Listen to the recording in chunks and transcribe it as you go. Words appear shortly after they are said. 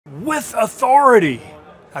with authority.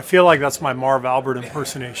 I feel like that's my Marv Albert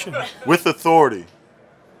impersonation. With authority.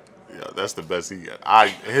 Yeah, that's the best he got.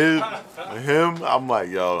 Him, I'm like,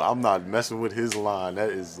 yo, I'm not messing with his line.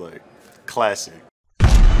 That is like classic.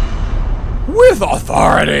 With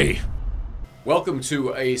authority. Welcome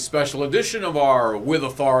to a special edition of our With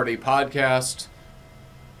Authority podcast.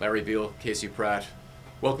 Larry Beal, Casey Pratt.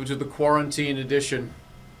 Welcome to the quarantine edition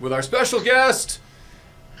with our special guest,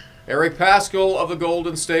 Eric Paschall of the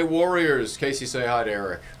Golden State Warriors. Casey, say hi to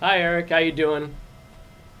Eric. Hi, Eric. How you doing?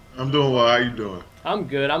 I'm doing well. How you doing? I'm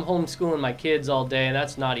good. I'm homeschooling my kids all day, and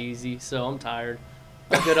that's not easy, so I'm tired.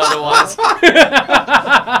 I'm good otherwise.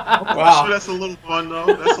 Wow. That's a little fun,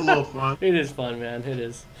 though. That's a little fun. It is fun, man. It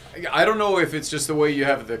is. I don't know if it's just the way you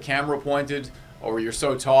have the camera pointed or you're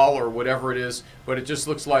so tall or whatever it is, but it just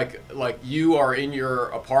looks like you are in your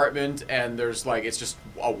apartment and there's like, it's just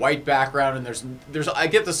a white background and there's I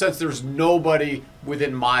get the sense there's nobody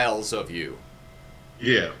within miles of you.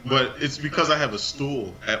 Yeah, but it's because I have a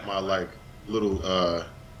stool at my little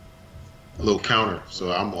counter,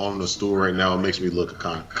 so I'm on the stool right now. It makes me look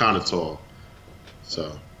kind of tall.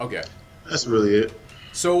 So okay, that's really it.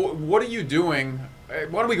 So what are you doing?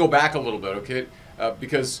 Why don't we go back a little bit, okay?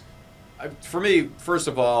 Because for me, first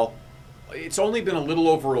of all, it's only been a little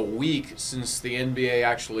over a week since the NBA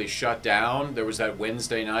actually shut down. There was that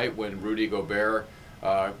Wednesday night when Rudy Gobert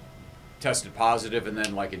tested positive, and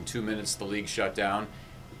then in 2 minutes the league shut down.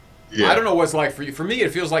 Yeah. I don't know what it's like for you. For me,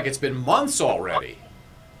 it feels like it's been months already.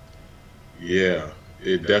 Yeah,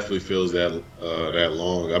 it definitely feels that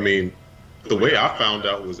long. I mean, the way I found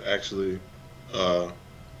out was actually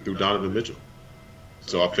through Donovan Mitchell.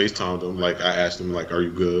 So I FaceTimed him. I asked him, are you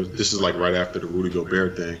good? This is right after the Rudy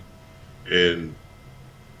Gobert thing, and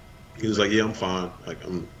he was like, yeah, I'm fine.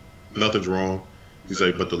 Nothing's wrong. He's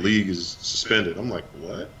like, but the league is suspended. I'm like,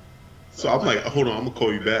 what? So I'm like, hold on, I'm gonna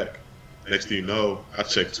call you back. Next thing you know, I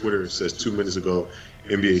checked Twitter. It says 2 minutes ago,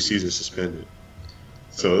 NBA season suspended.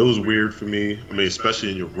 So it was weird for me. I mean, especially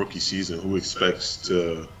in your rookie season, who expects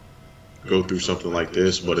to go through something like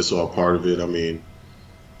this? But it's all part of it. I mean,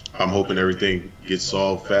 I'm hoping everything gets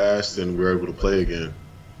solved fast and we're able to play again.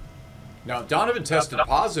 Now, Donovan tested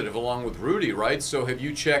positive along with Rudy, right? So have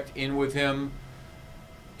you checked in with him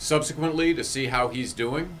subsequently to see how he's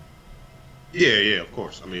doing? Yeah, of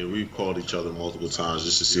course. I mean, we've called each other multiple times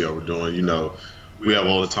just to see how we're doing. You know, we have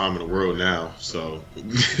all the time in the world now, so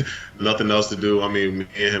nothing else to do. I mean, me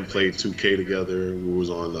and him played 2K together. We was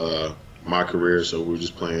on my career, so we were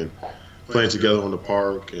just playing together on the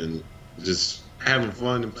park and just having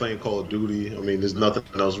fun and playing Call of Duty. I mean, there's nothing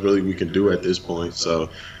else really we can do at this point, so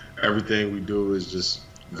everything we do is just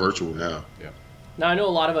virtual now. Yeah. Now, I know a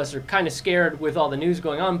lot of us are kind of scared with all the news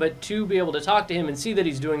going on, but to be able to talk to him and see that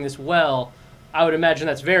he's doing this well, I would imagine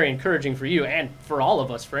that's very encouraging for you and for all of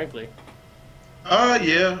us, frankly.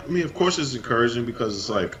 Yeah. I mean, of course it's encouraging because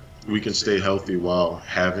it's we can stay healthy while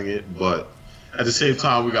having it, but at the same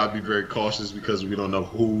time, we got to be very cautious because we don't know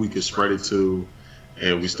who we can spread it to,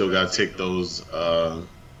 and we still got to take those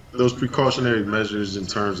precautionary measures in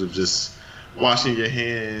terms of just washing your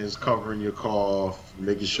hands, covering your cough,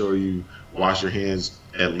 making sure you wash your hands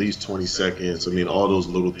at least 20 seconds. I mean, all those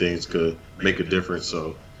little things could make a difference.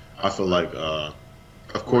 So I feel like, of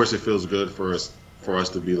course, it feels good for us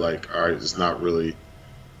to be all right, it's not really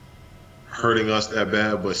hurting us that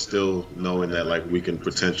bad, but still knowing that we can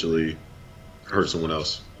potentially hurt someone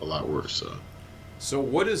else a lot worse. So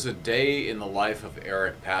what is a day in the life of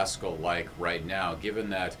Eric Paschall like right now,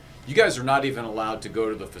 given that you guys are not even allowed to go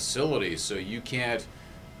to the facility, so you can't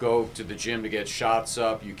go to the gym to get shots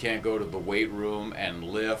up, you can't go to the weight room and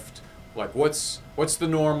lift? What's the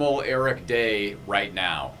normal Eric day right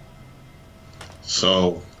now?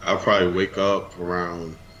 So I'll probably wake up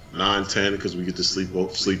around 9-10 because we get to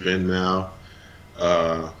sleep in now.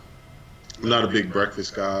 I'm not a big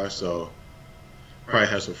breakfast guy, so probably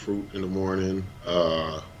have some fruit in the morning.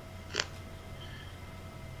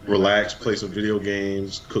 Relax, play some video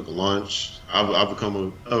games, cook lunch. I've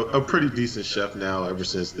become a pretty decent chef now ever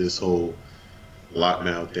since this whole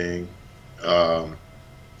lockdown thing.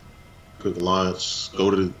 Cook lunch,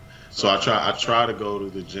 so I try to go to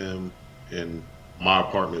the gym in my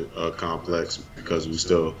apartment complex because we're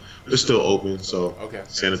still open. So okay.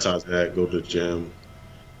 Sanitize that, go to the gym,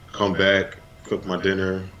 come back, cook my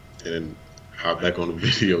dinner, and hop back on the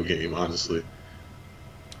video game, honestly.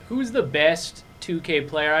 Who's the best 2K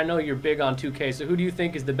player? I know you're big on 2K, so who do you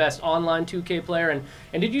think is the best online 2K player?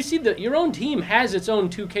 And did you see that your own team has its own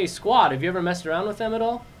 2K squad? Have you ever messed around with them at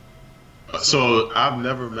all? So I've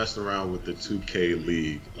never messed around with the 2K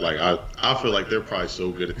league. I feel like they're probably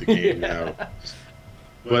so good at the game now.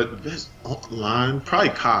 But best online, probably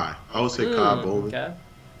Kai. I would say Kai Bowman. Okay.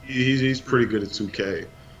 He's pretty good at 2K.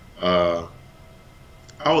 I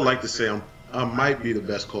would like to say I might be the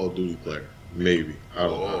best Call of Duty player. Maybe. I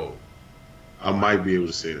don't know. I might be able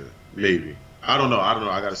to say that. Maybe. I don't know.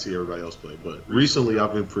 I got to see everybody else play. But recently,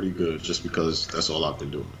 I've been pretty good just because that's all I've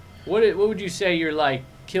been doing. What would you say your like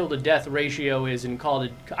kill to death ratio is in Call of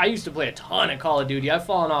Duty? I used to play a ton of Call of Duty. I've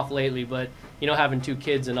fallen off lately, but you know, having 2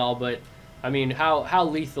 kids and all. But I mean, how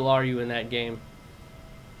lethal are you in that game?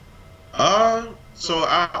 So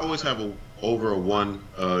I always have over a 1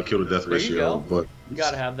 kill to death There you ratio. go. But You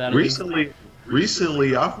gotta have that.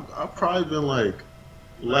 recently, I've probably been like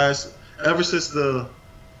ever since the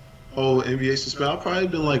whole NBA suspension, I've probably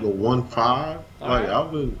been like a 1.5. Like right.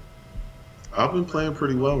 I've been playing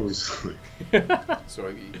pretty well recently.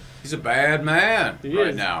 So he's a bad man He right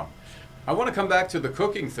is. now. I want to come back to the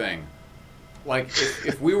cooking thing. Like,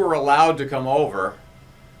 if we were allowed to come over,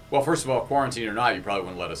 well, first of all, quarantine or not, you probably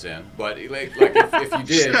wouldn't let us in. But like if you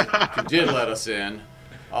did let us in,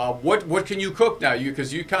 what can you cook now?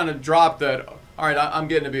 Because you kind of dropped that. All right, I'm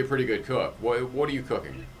getting to be a pretty good cook. What are you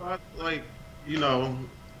cooking? Like, you know,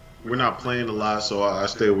 we're not playing a lot, so I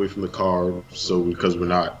stay away from the carbs. So because we're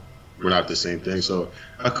not the same thing. So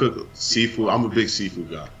I cook seafood. I'm a big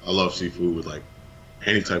seafood guy. I love seafood with like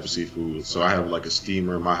any type of seafood. So I have like a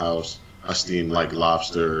steamer in my house. I steam like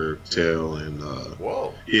lobster tail and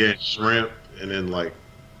shrimp, and then like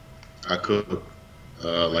I cook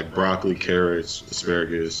like broccoli, carrots,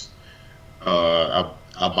 asparagus. I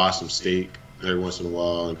buy some steak every once in a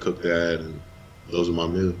while and cook that, and those are my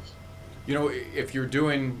meals. You know, if you're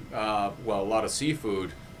doing a lot of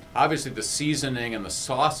seafood, obviously the seasoning and the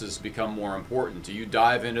sauces become more important. Do you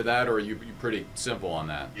dive into that, or are you pretty simple on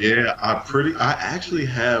that? Yeah, I actually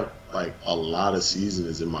have like a lot of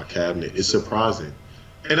seasonings in my cabinet. It's surprising.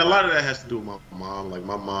 And a lot of that has to do with my mom. Like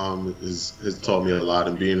my mom has taught me a lot,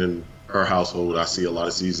 and being in her household, I see a lot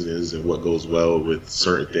of seasonings and what goes well with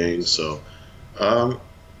certain things. So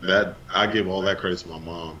that I give all that credit to my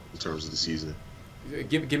mom in terms of the seasoning.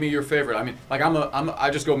 Give me your favorite. I mean, like I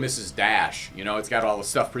just go Mrs. Dash. You know, it's got all the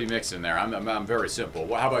stuff pre-mixed in there. I'm very simple.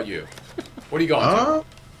 Well, how about you? What are you going to?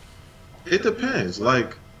 It depends.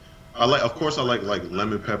 Like of course I like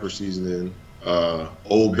lemon pepper seasoning.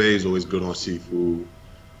 Old Bay is always good on seafood.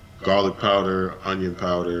 Garlic powder, onion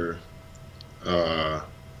powder,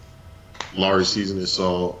 Lari seasoning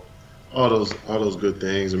salt, all those good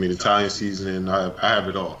things. I mean, Italian seasoning, I have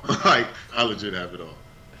it all. Like I legit have it all.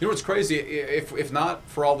 You know what's crazy? If not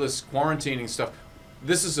for all this quarantining stuff,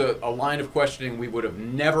 this is a line of questioning we would have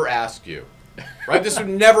never asked you. Right? This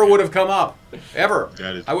never would have come up, ever.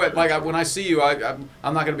 That is when I see you, I'm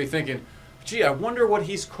not going to be thinking, gee, I wonder what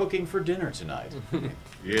he's cooking for dinner tonight.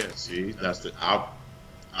 Yeah, see, that's the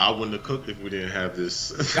I wouldn't have cooked if we didn't have this.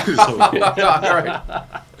 This whole thing. Right.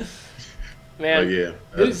 But Man, yeah,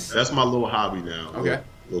 that's my little hobby now. Okay.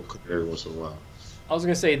 We'll cook every once in a while. I was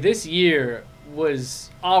gonna say this year was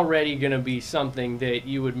already gonna be something that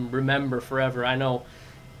you would remember forever. I know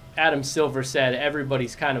Adam Silver said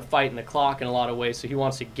everybody's kind of fighting the clock in a lot of ways, so he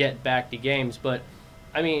wants to get back to games. But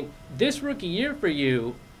I mean, this rookie year for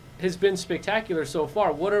you has been spectacular so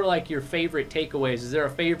far. What are like your favorite takeaways? Is there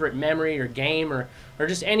a favorite memory or game or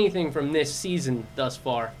just anything from this season thus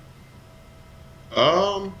far?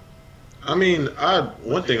 I mean,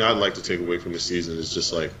 one thing I'd like to take away from the season is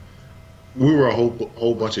just like we were a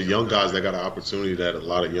whole bunch of young guys that got an opportunity that a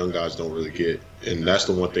lot of young guys don't really get, and that's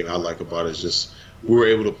the one thing I like about it is just we were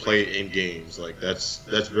able to play in games. Like that's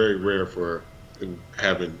very rare for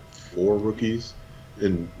having 4 rookies,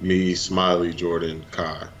 and me, Smiley, Jordan,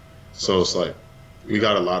 Kai. So it's like we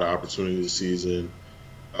got a lot of opportunity this season.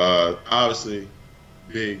 Obviously,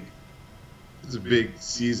 it's a big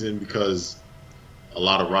season because a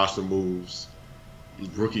lot of roster moves.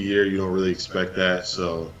 Rookie year, you don't really expect that.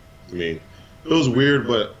 So, I mean, it was weird,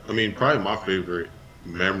 but I mean, probably my favorite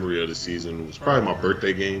memory of the season was probably my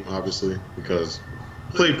birthday game, obviously, because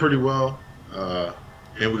played pretty well,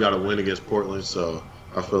 and we got a win against Portland. So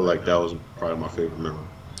I feel like that was probably my favorite memory.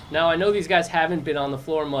 Now, I know these guys haven't been on the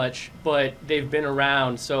floor much, but they've been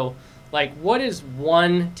around. So, like, what is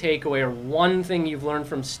one takeaway or one thing you've learned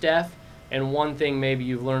from Steph and one thing maybe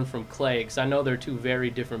you've learned from Clay? Because I know they're 2 very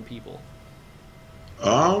different people.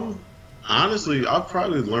 Honestly, I've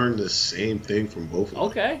probably learned the same thing from both of them.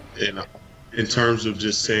 Okay. And in terms of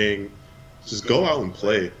just saying, just go out and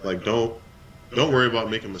play. Like, don't worry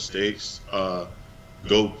about making mistakes.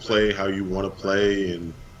 Go play how you want to play.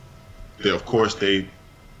 And of course, they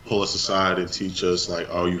pull us aside and teach us like,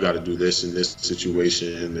 oh, you got to do this in this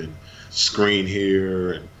situation and screen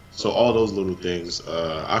here and So all those little things,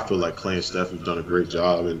 I feel like Clay and Steph have done a great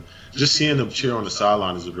job, and just seeing them cheer on the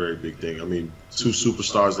sideline is a very big thing. I mean, two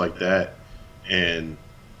superstars like that, and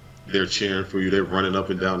they're cheering for you. They're running up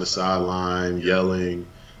and down the sideline, yelling.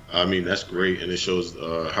 I mean, that's great, and it shows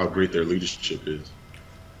how great their leadership is.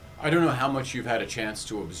 I don't know how much you've had a chance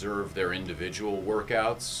to observe their individual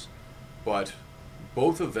workouts, but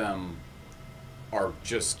both of them are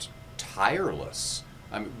just tireless.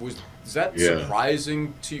 I mean, is that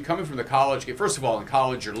surprising to you coming from the college game? First of all, in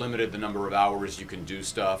college, you're limited the number of hours you can do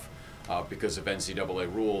stuff because of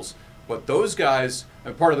NCAA rules. But those guys,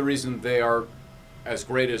 and part of the reason they are as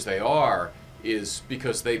great as they are is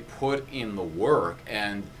because they put in the work.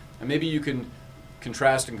 And maybe you can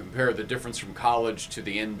contrast and compare the difference from college to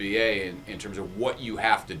the NBA in terms of what you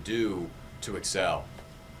have to do to excel.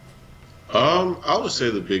 I would say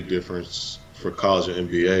the big difference for college and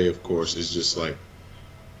NBA, of course, is just like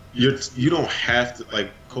you don't have to,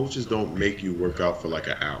 like, coaches don't make you work out for like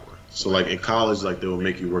an hour. So like in college, like they will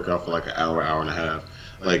make you work out for like an hour, hour and a half.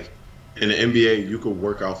 Like in the NBA, you could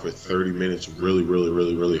work out for 30 minutes really, really,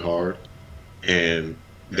 really, really hard, and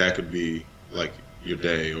that could be like your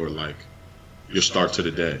day or like your start to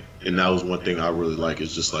the day. And that was one thing I really like,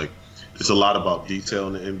 is just like it's a lot about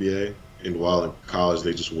detail in the NBA, and while in college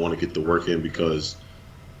they just want to get the work in because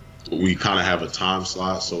we kind of have a time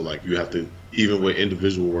slot. So like you have to, even with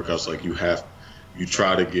individual workouts, like you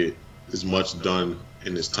try to get as much done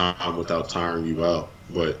in this time without tiring you out.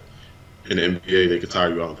 But in the NBA, they could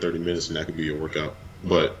tire you out in 30 minutes, and that could be your workout.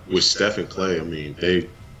 But with Steph and Clay, I mean,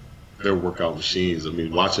 they're workout machines. I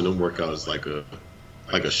mean, watching them work out is like a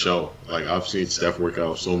show. Like I've seen Steph work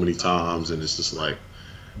out so many times, and it's just like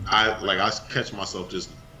I catch myself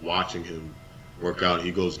just watching him work out.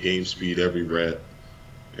 He goes game speed every rep,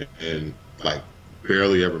 and like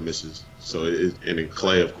barely ever misses. So and then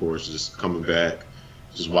Clay, of course, just coming back,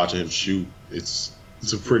 just watching him shoot. It's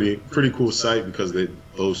a pretty cool sight because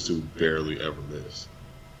those two barely ever miss.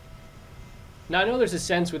 Now I know there's a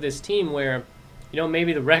sense with this team where,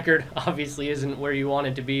 maybe the record obviously isn't where you want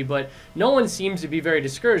it to be, but no one seems to be very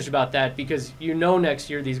discouraged about that because next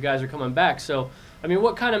year these guys are coming back. So, I mean,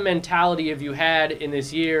 what kind of mentality have you had in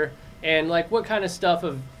this year, and like what kind of stuff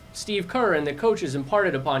have Steve Kerr and the coaches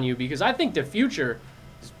imparted upon you? Because I think the future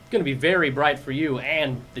is going to be very bright for you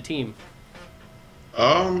and the team.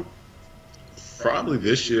 Probably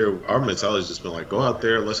this year, our mentality's just been like, go out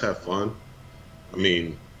there, let's have fun. I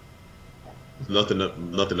mean, nothing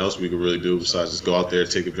else we can really do besides just go out there,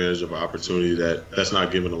 take advantage of an opportunity that's not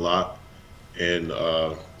given a lot, and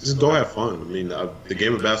just go have fun. I mean, the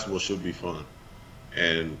game of basketball should be fun,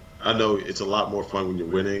 and I know it's a lot more fun when you're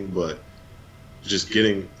winning, but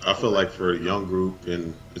I feel like for a young group,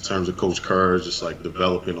 and in terms of Coach Kerr, just like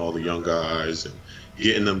developing all the young guys and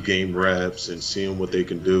getting them game reps and seeing what they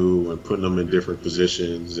can do and putting them in different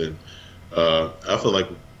positions. And I feel like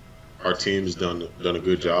our team's done a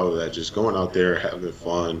good job of that, just going out there, having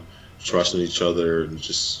fun, trusting each other, and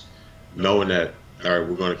just knowing that, all right,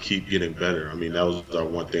 we're going to keep getting better. I mean, that was our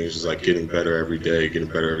one thing, just like getting better every day, getting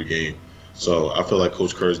better every game. So I feel like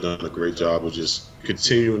Coach Kerr's done a great job of just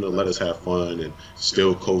continuing to let us have fun and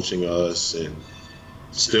still coaching us and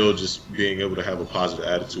still just being able to have a positive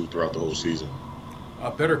attitude throughout the whole season.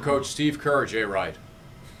 Better coach, Steve Kerr or Jay Wright?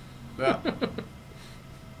 Yeah.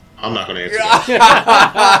 I'm not going to answer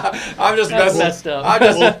that. I'm just messed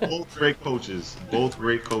up. Both great coaches. Both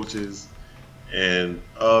great coaches. And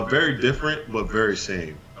very different, but very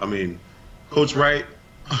same. I mean, Coach Wright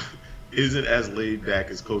isn't as laid back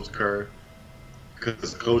as Coach Kerr,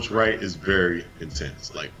 because Coach Wright is very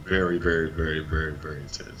intense. Like, very, very, very, very, very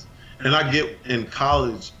intense. And I get, in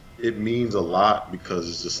college, it means a lot because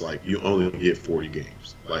it's just like you only get 40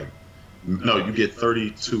 games. Like, no, you get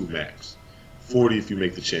 32 max. 40 if you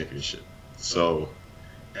make the championship. So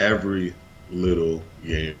every little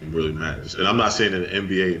game really matters. And I'm not saying in the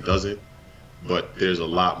NBA it doesn't, but there's a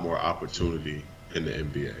lot more opportunity in the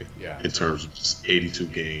NBA in terms of just 82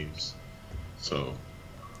 games. So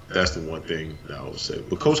that's the one thing that I would say.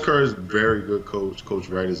 But Coach Kerr is a very good coach. Coach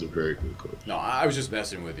Wright is a very good coach. No, I was just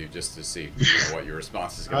messing with you just to see what your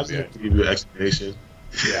response is going to be. I was going to give you an explanation.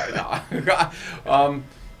 Yeah.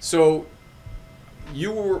 So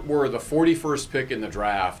you were the 41st pick in the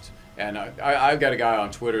draft, and I've got a guy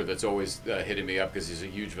on Twitter that's always hitting me up because he's a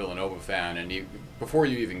huge Villanova fan, and before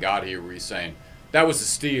you even got here, he's saying, that was a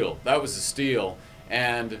steal. That was a steal.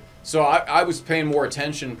 And so I was paying more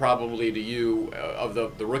attention probably to you of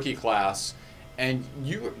the rookie class, and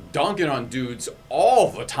you were dunking on dudes all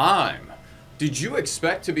the time. Did you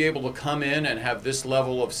expect to be able to come in and have this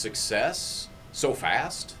level of success so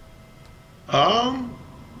fast?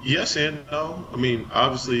 Yes and no. I mean,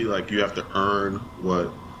 obviously, like you have to earn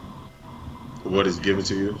what is given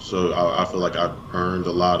to you. So I feel like I've earned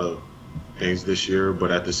a lot of things this year,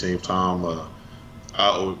 but at the same time, what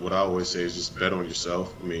I always say is just bet on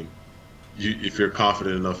yourself. I mean, if you're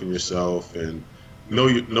confident enough in yourself and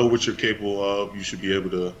know what you're capable of, you should be able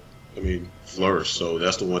to, I mean, flourish. So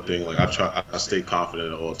that's the one thing. Like I stay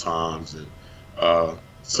confident at all times, and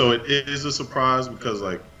so it is a surprise because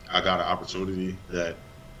like I got an opportunity that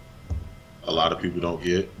a lot of people don't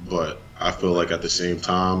get, but I feel like at the same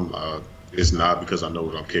time, it's not because I know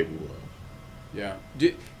what I'm capable of. Yeah.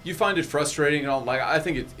 Do you find it frustrating? Like I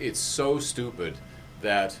think it's so stupid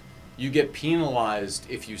that you get penalized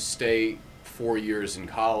if you stay 4 years in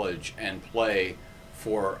college and play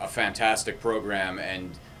for a fantastic program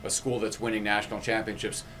and a school that's winning national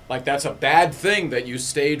championships. Like that's a bad thing that you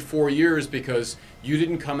stayed 4 years because you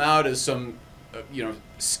didn't come out as some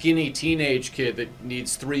skinny teenage kid that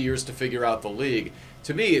needs 3 years to figure out the league.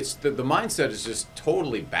 To me, it's the mindset is just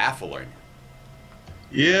totally baffling.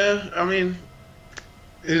 Yeah, I mean,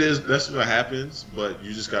 it is. That's what happens, but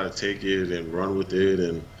you just got to take it and run with it.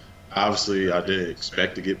 And obviously, I didn't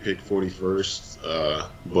expect to get picked 41st,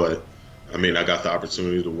 but I mean, I got the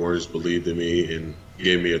opportunity. The Warriors believed in me and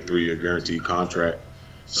gave me a 3-year guaranteed contract.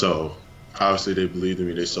 So obviously, they believed in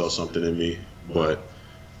me. They saw something in me, but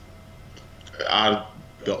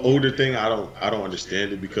the older thing, I don't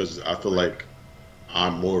understand it because I feel like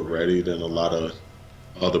I'm more ready than a lot of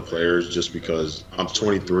other players just because I'm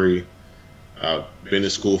 23. I've been in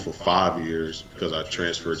school for 5 years because I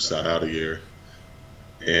transferred out a year.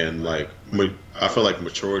 And like, I feel like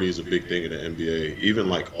maturity is a big thing in the NBA, even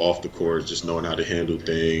like off the court, just knowing how to handle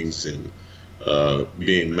things and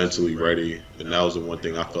being mentally ready. And that was the one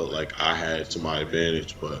thing I felt like I had to my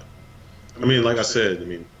advantage. But I mean, like I said, I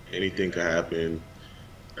mean, anything can happen.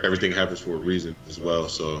 Everything happens for a reason as well.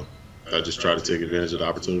 So I just try to take advantage of the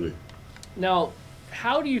opportunity. Now,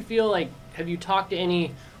 how do you feel like, have you talked to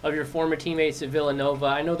any of your former teammates at Villanova?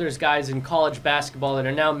 I know there's guys in college basketball that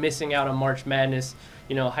are now missing out on March Madness,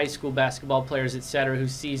 high school basketball players, et cetera,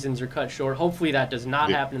 whose seasons are cut short. Hopefully that does not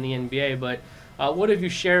happen in the NBA, but what have you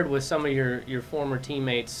shared with some of your former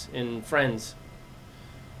teammates and friends?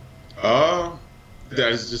 That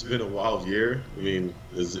has just been a wild year. I mean,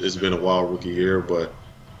 it's been a wild rookie year, but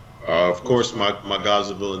of course my guys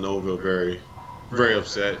at Villanova are very, very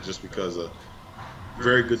upset just because a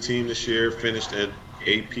very good team this year finished in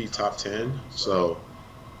AP top 10. So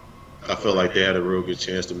I feel like they had a real good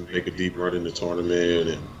chance to make a deep run in the tournament.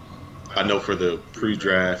 And I know for the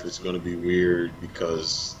pre-draft it's going to be weird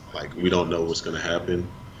because like we don't know what's going to happen.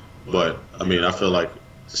 But I mean, I feel like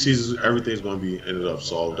the season, everything's going to be ended up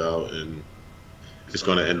solved out and it's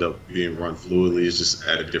going to end up being run fluidly. It's just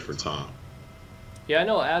at a different time. Yeah, I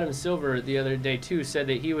know Adam Silver the other day too said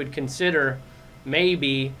that he would consider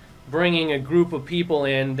maybe bringing a group of people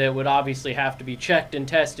in that would obviously have to be checked and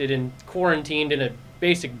tested and quarantined in a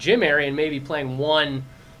basic gym area and maybe playing one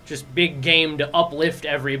just big game to uplift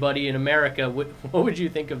everybody in America. What would you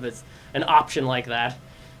think of this, an option like that?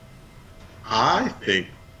 I think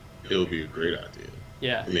it would be a great idea.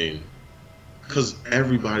 Yeah. I mean, because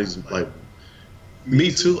everybody's like,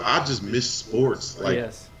 me too, I just miss sports. Like,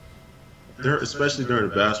 yes. Especially during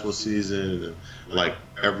the basketball season and like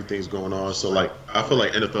everything's going on. So like I feel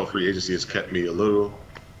like NFL free agency has kept me a little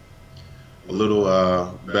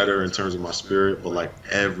better in terms of my spirit, but like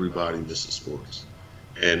everybody misses sports.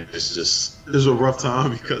 And it's a rough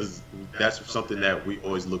time because that's something that we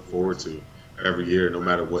always look forward to every year, no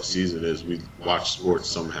matter what season it is. We watch sports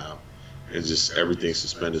somehow and just everything's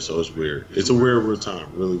suspended, so it's weird. It's a weird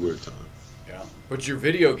time, really weird time. But your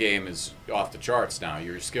video game is off the charts now.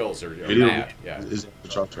 Your skills are Video mad. Yeah, is off the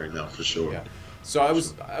charts right now for sure. Yeah. So I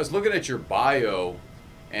was looking at your bio,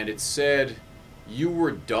 and it said you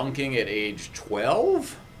were dunking at age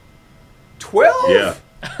 12. 12? Yeah.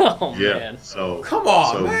 Oh Yeah. man. So Come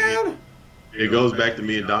on, man. It goes back to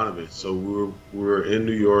me and Donovan. So we were in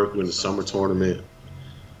New York in the summer tournament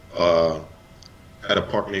at a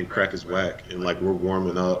park named Crackers Whack, and like we're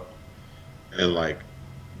warming up, and like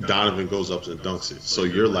Donovan goes up and dunks it. So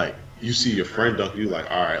you're like, you see your friend dunk, you're like,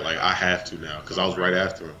 all right, like I have to now because I was right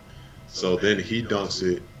after him. So then he dunks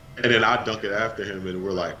it, and then I dunk it after him, and we're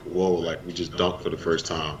like, whoa, like we just dunked for the first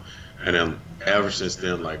time. And then ever since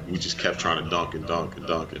then, like we just kept trying to dunk and dunk and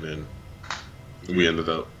dunk, and then we ended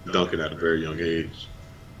up dunking at a very young age.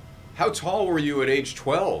 How tall were you at age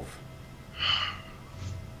 12?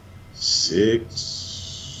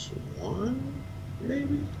 6'1",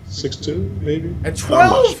 maybe 6'2", maybe. At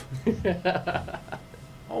 12?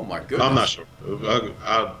 Oh my goodness. I'm not sure.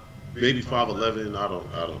 I maybe 5'11". I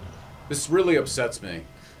don't know. This really upsets me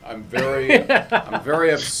I'm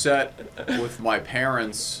very upset with my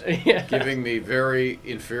parents Yeah. giving me very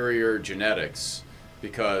inferior genetics,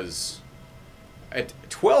 because at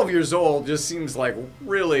 12 years old just seems like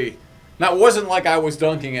really. Now, it wasn't like I was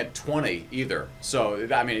dunking at 20 either. So,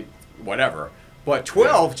 I mean, whatever. But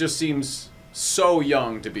 12 just seems so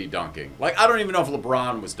young to be dunking. Like, I don't even know if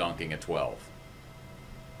LeBron was dunking at 12.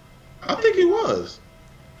 I think he was.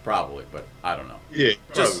 Probably, but I don't know. Yeah, he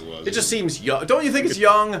Just, probably was. it just seems young. Don't you think it's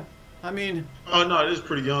young? I mean, Oh no, it is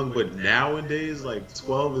pretty young, but nowadays, like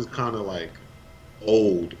 12 is kind of like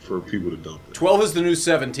old for people to dunk. 12 is the new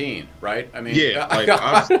 17, right? I mean, Yeah, like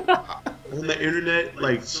on the internet,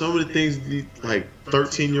 like some of the things like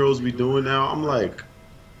 13-year-olds be doing now, I'm like,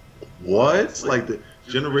 what? Like the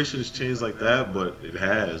generation has changed like that, but it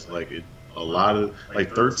has. Like a lot of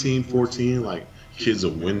like 13, 14, like kids are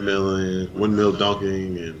windmill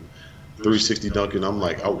dunking and 360 dunking. I'm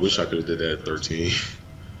like, I wish I could have did that at 13.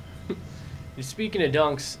 Speaking of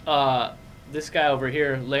dunks, this guy over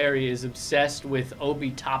here, Larry, is obsessed with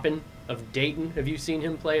Obi Toppin of Dayton. Have you seen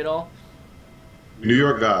him play at all? New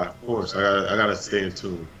York guy, of course. I gotta stay in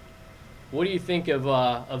tune. What do you think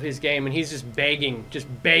of his game? And he's just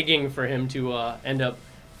begging for him to end up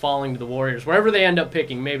falling to the Warriors. Wherever they end up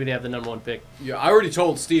picking, maybe they have the #1 pick. yeah, I already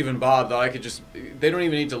told Steve and Bob that I could just. They don't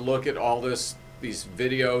even need to look at all these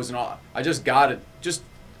videos and all. I just got it. Just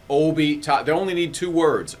Obi Top. They only need 2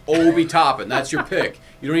 words. Obi Toppin. That's your pick.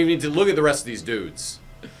 You don't even need to look at the rest of these dudes.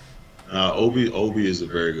 Obi is a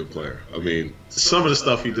very good player. I mean, some of the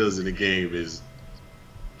stuff he does in the game is,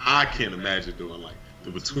 I can't imagine doing like the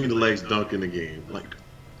between the legs dunk in the game. Like,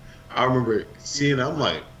 I remember seeing it, I'm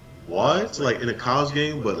like, what? Like in a college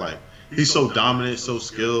game, but like he's so dominant, so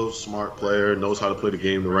skilled, smart player, knows how to play the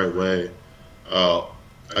game the right way.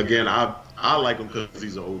 Again, I like him because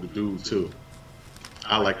he's an older dude too.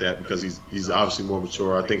 I like that because he's obviously more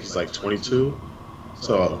mature. I think he's like 22,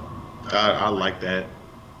 so I like that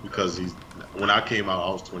because when I came out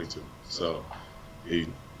I was 22, so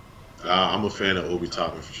I'm a fan of Obi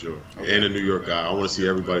Toppin for sure, and a New York guy. I want to see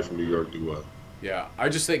everybody from New York do well. Yeah, I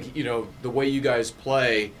just think, the way you guys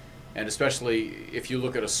play, and especially if you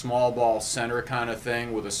look at a small ball center kind of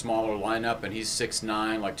thing with a smaller lineup, and he's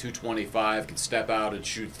 6'9", like 225, can step out and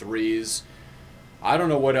shoot threes. I don't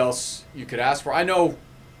know what else you could ask for. I know,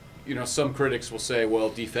 some critics will say, well,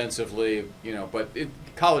 defensively, but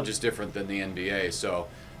college is different than the NBA, so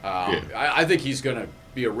I think he's going to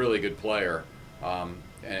be a really good player,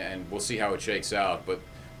 and we'll see how it shakes out. But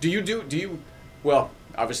well,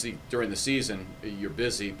 obviously during the season you're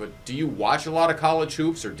busy, but do you watch a lot of college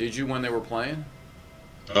hoops, or did you when they were playing?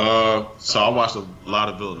 So I watched a lot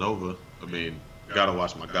of Villanova. I mean, gotta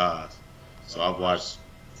watch my guys. So I've watched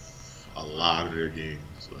a lot of their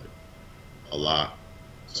games, like a lot.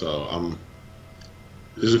 So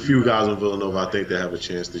there's a few guys in Villanova I think they have a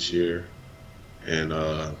chance this year, and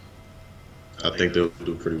I think they'll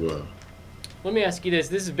do pretty well. Let me ask you this.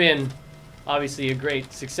 This has been obviously a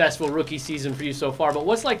great, successful rookie season for you so far, but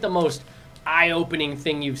what's like the most eye-opening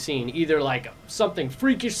thing you've seen? Either like something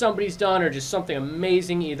freakish somebody's done or just something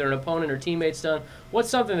amazing either an opponent or teammate's done. What's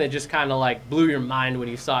something that just kind of like blew your mind when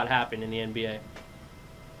you saw it happen in the NBA?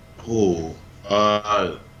 Oh,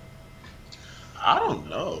 I don't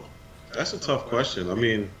know. That's a tough question. I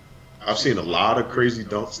mean, I've seen a lot of crazy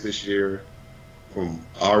dunks this year from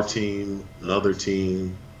our team, another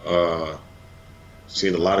team.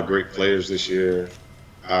 Seen a lot of great players this year.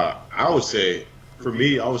 I would say, for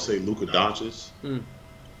me, Luka Doncic.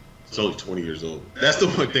 He's only 20 years old. That's the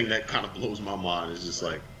one thing that kind of blows my mind. It's just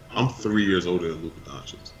like, I'm 3 years older than Luka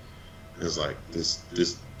Doncic. And it's like, this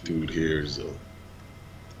dude here is a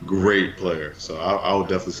great player. So I would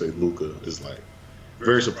definitely say Luka is like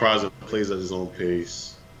very surprising, plays at his own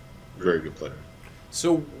pace, very good player.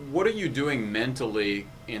 So what are you doing mentally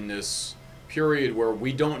in this period where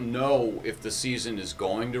we don't know if the season is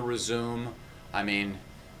going to resume? I mean,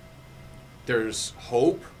 there's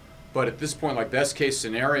hope, but at this point, like, best case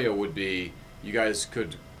scenario would be you guys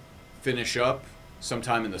could finish up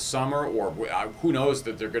sometime in the summer, or who knows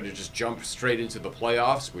that they're going to just jump straight into the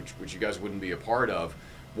playoffs, which you guys wouldn't be a part of.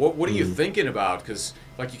 What are you thinking about? Because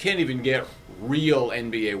like you can't even get real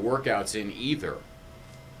NBA workouts in either.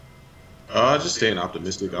 Just staying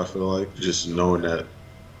optimistic. I feel like just knowing that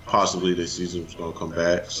possibly this season's going to come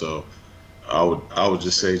back. So I would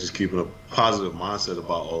just say just keeping a positive mindset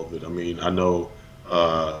about all of it. I mean, I know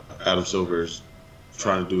Adam Silver's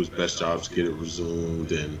trying to do his best job to get it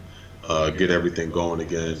resumed and get everything going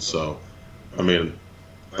again. So, I mean,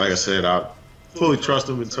 like I said, I fully trust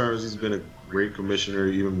him in terms he's been a great commissioner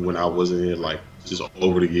even when I wasn't here, like just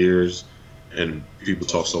over the years. and people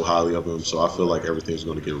talk so highly of him. So I feel like everything's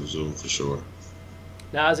going to get resumed for sure.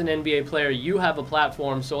 Now, as an NBA player, you have a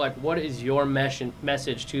platform. So, like, what is your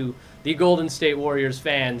message to the Golden State Warriors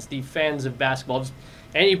fans, the fans of basketball, just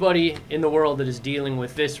anybody in the world that is dealing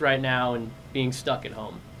with this right now and being stuck at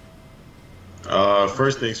home?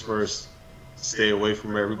 First things first, stay away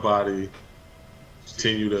from everybody.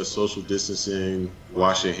 Continue the social distancing,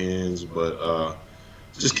 wash your hands, but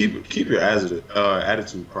just keep your attitude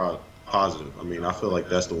positive. I mean, I feel like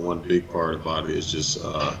that's the one big part about it. Is just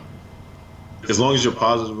as long as you're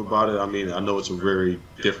positive about it. I mean, I know it's a very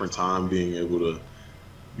different time being able to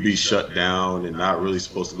be shut down and not really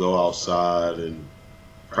supposed to go outside and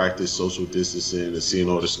practice social distancing and seeing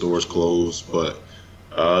all the stores closed. But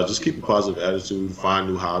just keep a positive attitude, find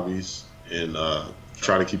new hobbies, and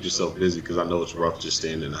try to keep yourself busy because I know it's rough just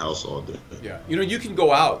staying in the house all day. Yeah, you know, you can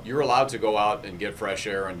go out. You're allowed to go out and get fresh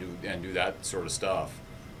air and do that sort of stuff.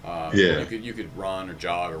 Yeah. You could run or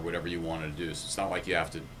jog or whatever you wanted to do. So it's not like you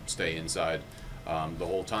have to stay inside the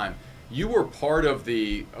whole time. You were part of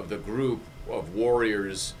the group of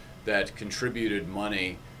Warriors that contributed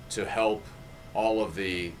money to help all of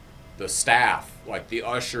the staff, like the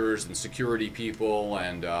ushers and security people,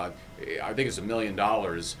 and I think it's $1 million.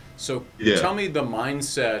 So Yeah. tell me the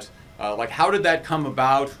mindset. Like, how did that come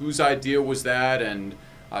about? Whose idea was that? And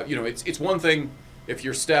you know, it's one thing if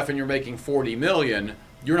you're Steph and you're making $40 million.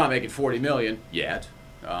 You're not making $40 million yet.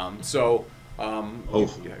 Hopefully.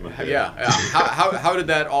 Yeah. How did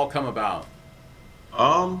that all come about?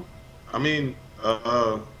 I mean,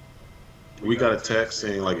 we got a text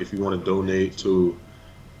saying like if you want to donate to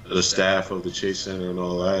the staff of the Chase Center and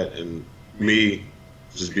all that, and me,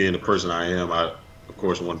 just being the person I am, I of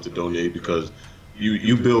course wanted to donate because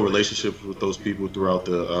you build relationships with those people throughout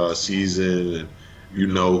the season, and you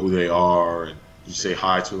know who they are, and you say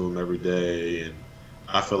hi to them every day, and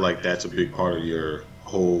I feel like that's a big part of your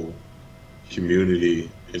whole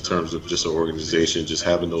community in terms of just an organization, just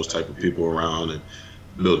having those type of people around and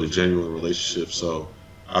building genuine relationships. So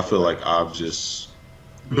I feel like I've just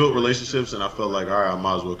built relationships, and I felt like, all right, I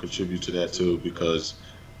might as well contribute to that too, because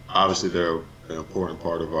obviously they're an important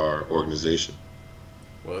part of our organization.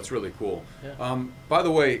 Well, that's really cool. Yeah. By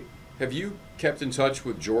the way, have you kept in touch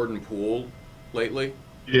with Jordan Poole lately?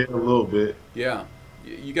 Yeah, a little bit. Yeah.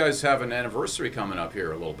 You guys have an anniversary coming up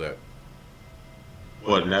here a little bit.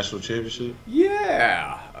 What, national championship?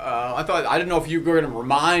 Yeah. I didn't know if you were going to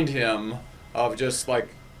remind him of just like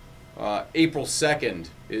April 2nd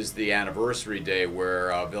is the anniversary day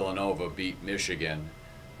where Villanova beat Michigan.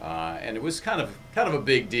 And it was kind of a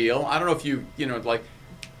big deal. I don't know if you like,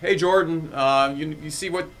 hey Jordan, you see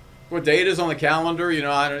what day it is on the calendar? You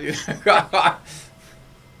know, I don't.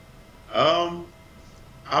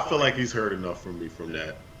 I feel like he's heard enough from me from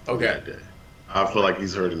that. Okay. That day. I feel like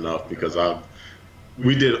he's heard enough because so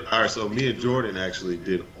me and Jordan actually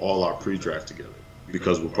did all our pre-draft together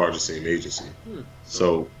because we're part of the same agency.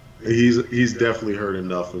 So he's definitely heard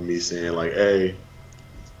enough of me saying like, hey,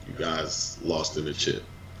 you guys lost in the chip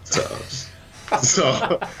to us.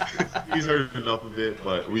 So he's heard enough of it,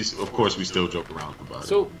 but we still joke around about it.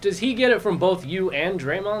 So does he get it from both you and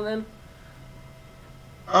Draymond then?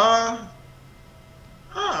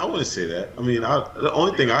 I wouldn't say that. I mean, the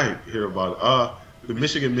only thing I hear about the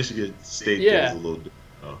Michigan State thing is a little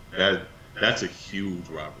different. That's a huge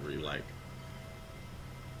rivalry. Like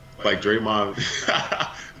Draymond,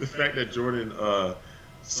 the fact that Jordan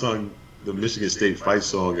sung the Michigan State fight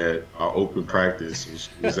song at our open practice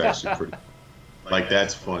was actually pretty. Like,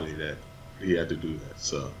 that's funny that he had to do that.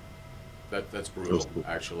 So that's brutal,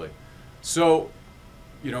 actually. So,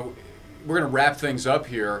 you know, we're going to wrap things up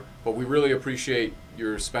here, but we really appreciate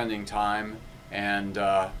your spending time, and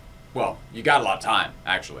well, you got a lot of time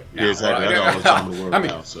actually. Now. Yeah, exactly. I got all the time in the world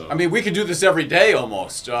now. So I mean, we could do this every day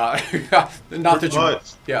almost. Not that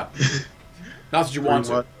you want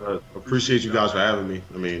to. Appreciate you guys for having me.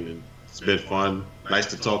 I mean, it's been fun. Nice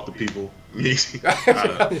to talk to people.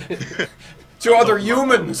 To other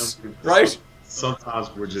humans, right?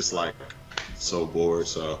 Sometimes we're just like so bored.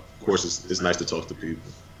 So of course it's nice to talk to people.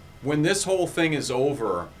 When this whole thing is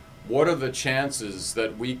over, what are the chances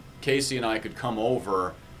that Casey and I could come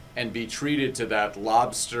over and be treated to that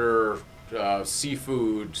lobster,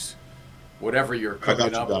 seafood, whatever you're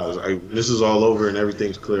cooking up? I got you guys. This is all over and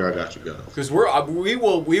everything's clear. I got you guys. Because we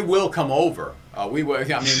will come over. We will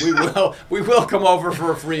come over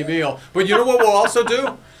for a free meal. But you know what we'll also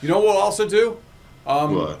do?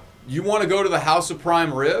 What? You want to go to the House of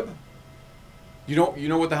Prime Rib? You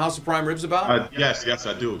know what the House of Prime Rib's about? Yes,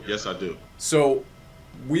 I do. Yes, I do. So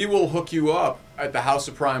we will hook you up at the House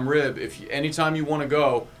of Prime Rib. Anytime you want to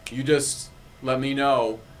go, you just let me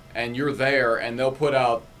know, and you're there, and they'll put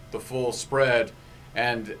out the full spread,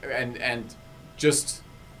 and just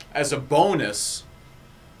as a bonus,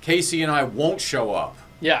 Casey and I won't show up.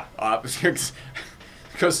 Yeah.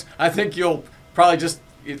 Because I think you'll probably just,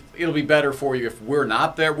 it'll be better for you if we're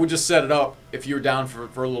not there. We'll just set it up if you're down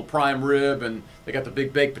for a little prime rib, and they got the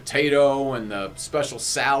big baked potato and the special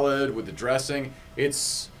salad with the dressing.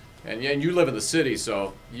 And you live in the city,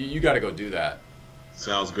 so you got to go do that.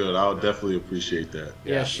 Sounds good. I'll definitely appreciate that.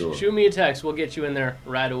 Yeah, sure. Shoot me a text. We'll get you in there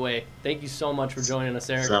right away. Thank you so much for joining us,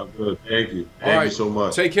 Eric. Sounds good. Thank you. Thank you so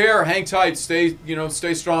much. Take care. Hang tight. Stay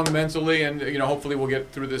strong mentally, and hopefully we'll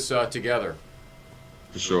get through this together.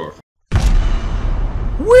 For sure.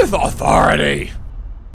 With authority.